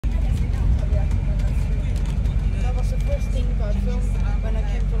thing got filmed when I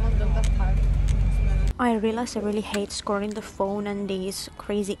came to London that time. I realized I really hate scrolling the phone and these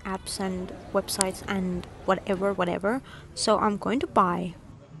crazy apps and websites and whatever. So I'm going to buy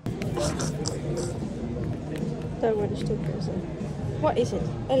There were the stickers. What is it?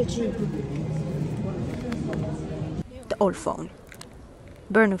 LG. the old phone,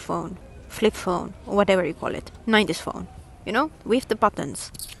 burner phone, flip phone, or whatever you call it, 90s phone, you know, with the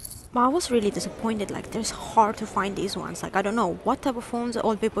buttons. But I was really disappointed, like there's hard to find these ones. Like I don't know what type of phones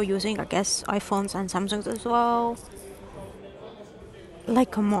old people using, I guess iPhones and Samsungs as well.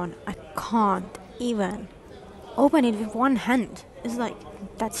 Like come on, I can't even open it with one hand. It's like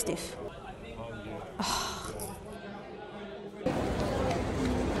that stiff.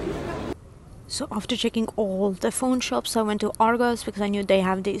 So after checking all the phone shops, I went to Argos because I knew they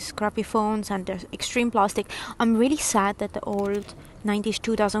have these crappy phones and they're extreme plastic. I'm really sad that the old 90s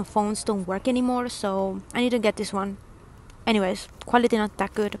 2000 phones don't work anymore, so I need to get this one. Anyways, quality not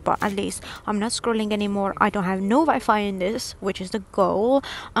that good, but at least I'm not scrolling anymore. I don't have no Wi-Fi in this, which is the goal.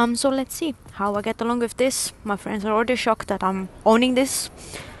 So let's see how I get along with this. My friends are already shocked that I'm owning this.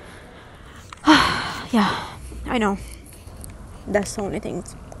 Yeah, I know. That's the only thing.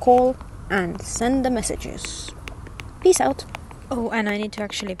 Call and send the messages. Peace out. Oh, and I need to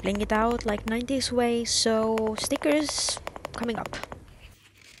actually bling it out like 90s way, so stickers coming up.